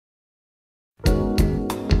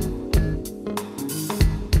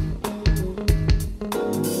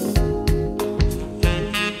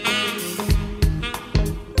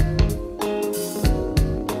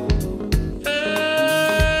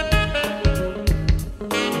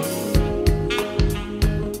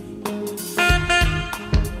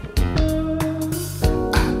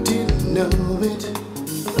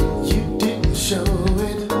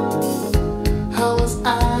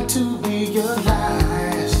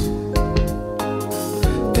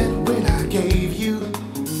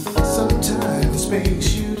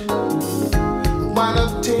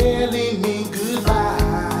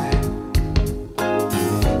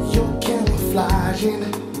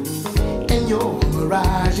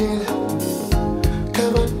miraging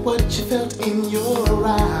covered what you felt in your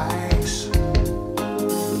eyes.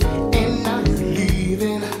 And now you're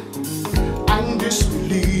leaving, I'm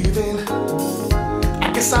disbelieving.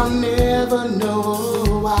 I guess I'll never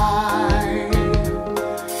know why.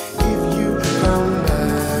 If you come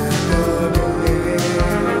back again,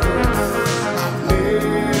 I'll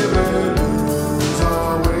never lose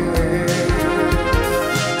our way.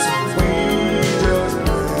 So we just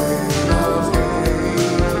play love's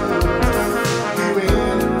game here in the midnight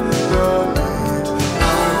rain.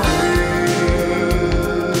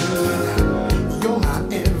 You're my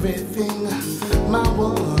everything, my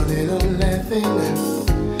one and only thing.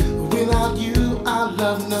 Without you, I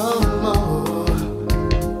love no more.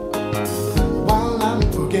 While I'm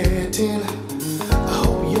forgetting, I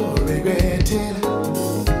hope you're regretting.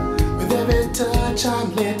 With every touch, I'm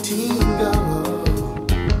letting go.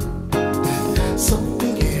 So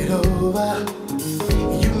think it over.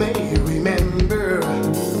 You may remember,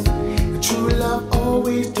 true love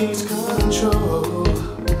always takes control.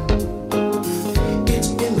 It's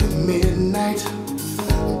in the midnight,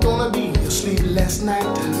 gonna be a sleepless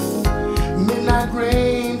night. Midnight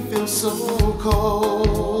rain feels so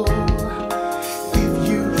cold. If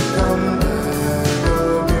you come back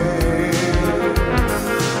again,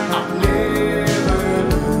 I'll never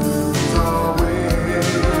lose our way.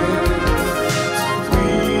 So we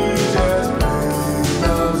just play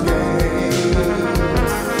love's game here in the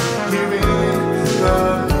midnight rain.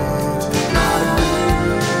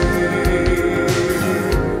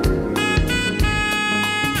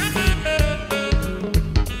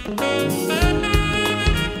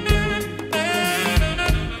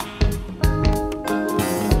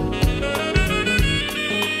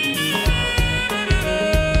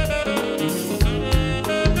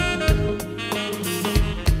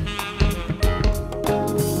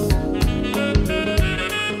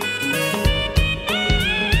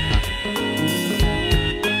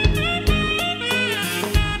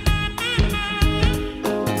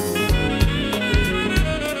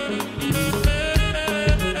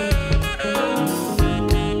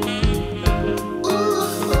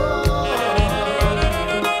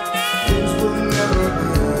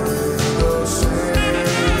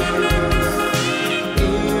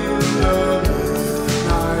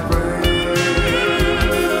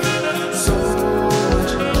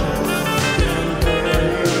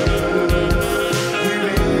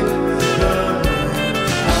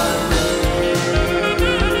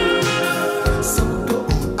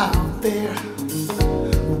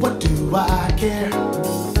 What do I care?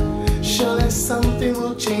 Surely something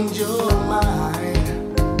will change your mind.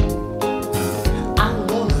 I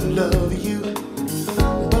wanna love you,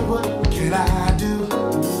 but what can I do?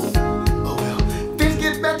 Oh well, things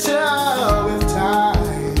get better with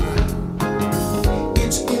time.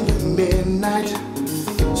 It's in the midnight,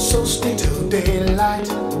 so stay till daylight,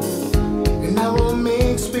 and I will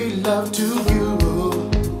make sweet love to you.